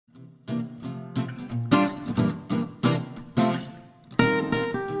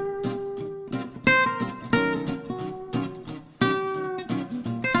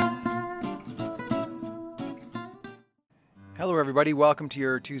Hello everybody, welcome to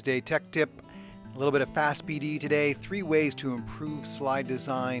your Tuesday Tech Tip. A little bit of Fast PD today. 3 ways to improve slide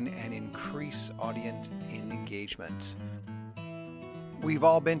design and increase audience engagement. We've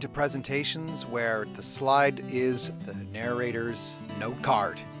all been to presentations where the slide is the narrator's note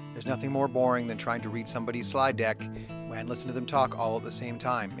card. There's nothing more boring than trying to read somebody's slide deck and listen to them talk all at the same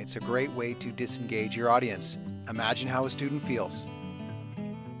time. It's a great way to disengage your audience. Imagine how a student feels.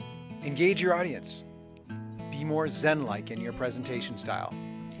 Engage your audience. Be more Zen-like in your presentation style.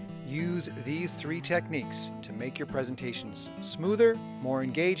 Use these 3 techniques to make your presentations smoother, more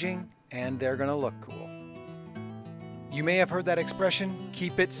engaging, and they're going to look cool. You may have heard that expression,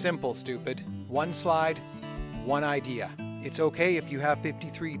 keep it simple, stupid. 1 slide, 1 idea. It's okay if you have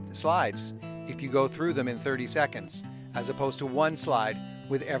 53 slides if you go through them in 30 seconds, as opposed to 1 slide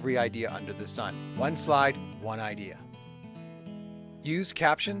with every idea under the sun. 1 slide, 1 idea. Use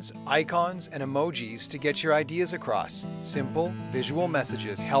captions, icons, and emojis to get your ideas across. Simple, visual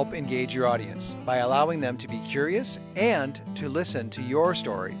messages help engage your audience by allowing them to be curious and to listen to your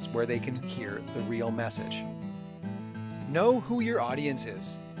stories where they can hear the real message. Know who your audience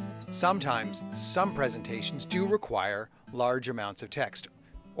is. Sometimes, some presentations do require large amounts of text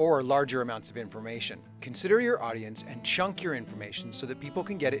or larger amounts of information. Consider your audience and chunk your information so that people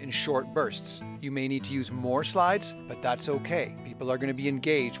can get it in short bursts. You may need to use more slides, but that's okay. People are going to be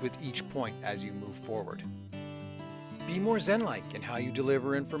engaged with each point as you move forward. Be more Zen-like in how you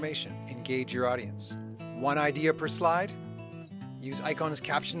deliver information. Engage your audience. 1 idea per slide. Use icons,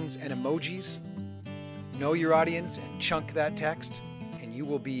 captions, and emojis. Know your audience and chunk that text, and you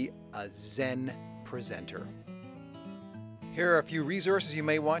will be a Zen presenter. Here are a few resources you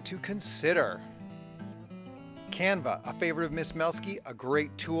may want to consider. Canva, a favorite of Miss Melsky, a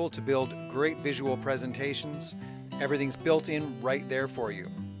great tool to build great visual presentations. Everything's built in right there for you.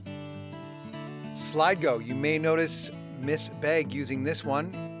 SlideGo, you may notice Miss Begg using this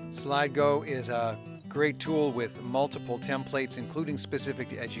one. SlideGo is a great tool with multiple templates, including specific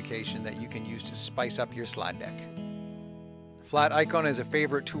to education, that you can use to spice up your slide deck. Flaticon is a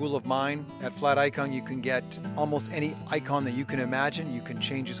favorite tool of mine. At Flaticon, you can get almost any icon that you can imagine. You can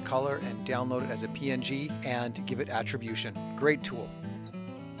change its color and download it as a PNG and give it attribution. Great tool.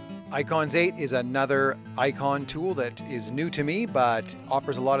 Icons 8 is another icon tool that is new to me, but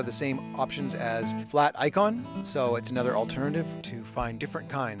offers a lot of the same options as Flaticon. So it's another alternative to find different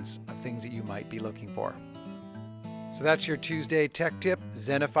kinds of things that you might be looking for. So that's your Tuesday Tech Tip.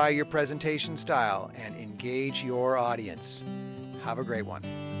 Zenify your presentation style and engage your audience. Have a great one.